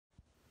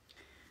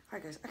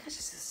right, guys, I got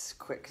just this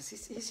quick because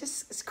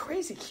it's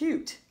crazy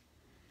cute.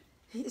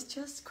 He is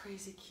just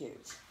crazy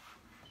cute.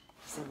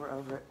 So we're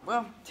over it.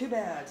 Well, too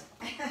bad.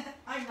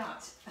 I'm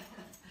not.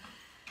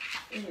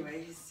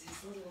 Anyway, his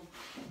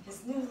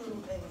new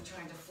little thing of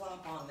trying to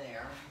flop on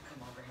there.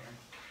 Come over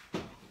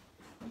here.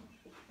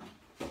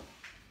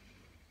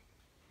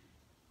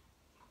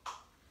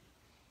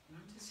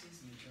 I'm just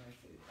using the dry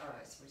food. All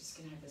right, so we're just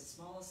gonna have the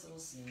smallest little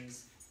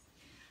sneeze.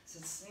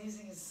 Since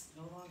sneezing is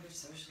no longer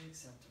socially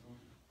acceptable.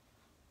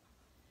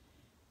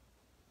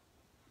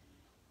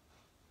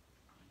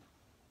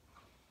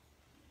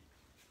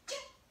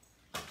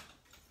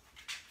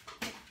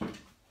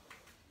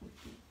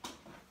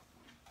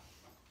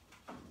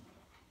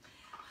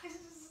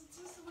 It's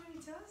just the way he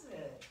does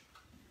it.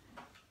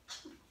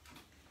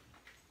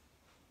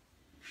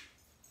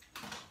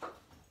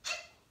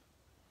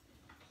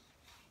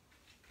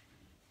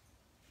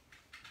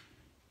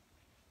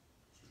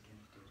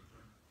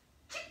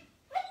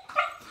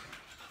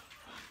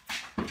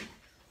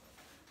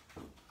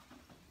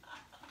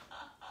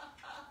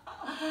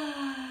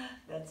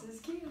 That's his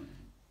cue.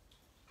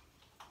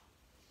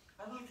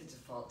 I like the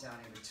default down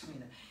in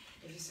between.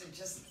 If you say it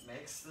just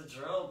makes the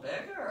drill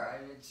bigger,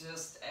 it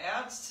just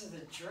adds to the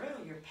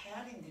drill. You're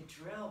padding the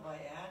drill by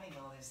adding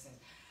all these things.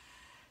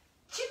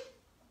 Chip.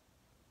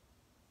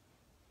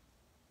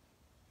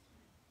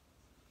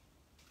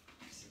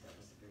 See, that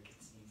was a very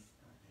good sneeze.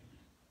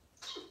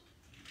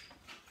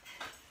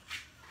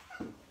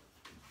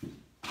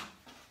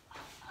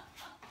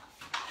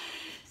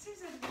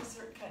 Seems like a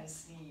certain kind of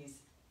sneeze.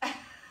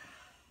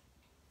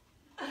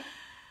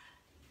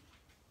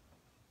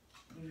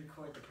 You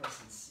record the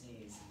person's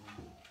sneeze. And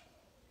then...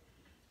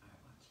 All right,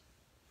 watch.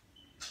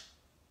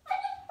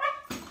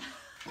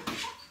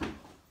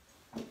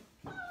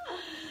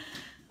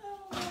 Oh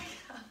my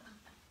God.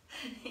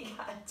 He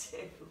got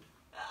two.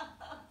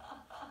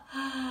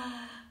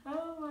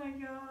 Oh my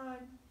God.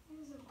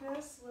 He's the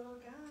best little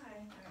guy.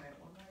 All right,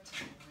 one more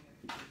time.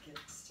 I gotta get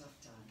stuff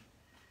done.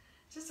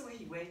 Just the way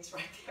he waits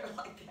right there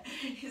like that.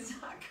 He's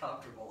not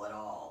comfortable at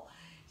all.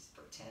 He's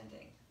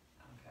pretending.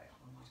 Okay,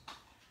 one more time.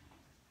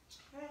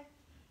 Okay.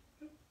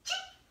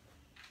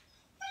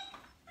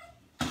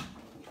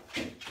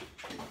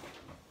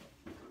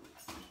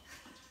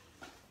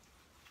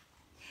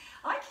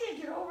 I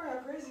can't get over how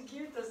crazy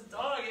cute this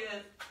dog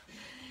is.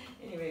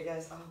 Anyway,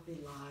 guys, I'll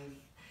be live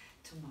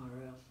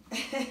tomorrow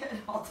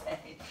all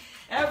day,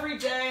 every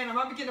day, and I'm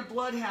up to get a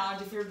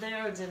bloodhound. If you're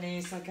there,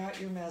 Denise, I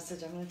got your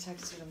message. I'm gonna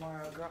text you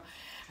tomorrow, girl.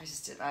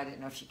 I didn't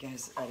know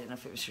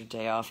if it was your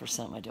day off or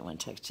something. I didn't want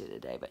to text you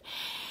today, but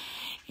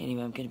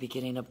anyway, I'm gonna be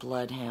getting a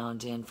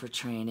bloodhound in for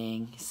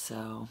training.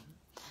 So,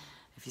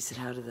 if you said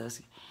how to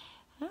those,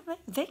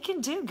 they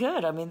can do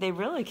good. I mean, they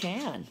really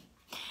can.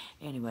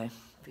 Anyway,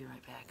 be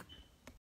right back.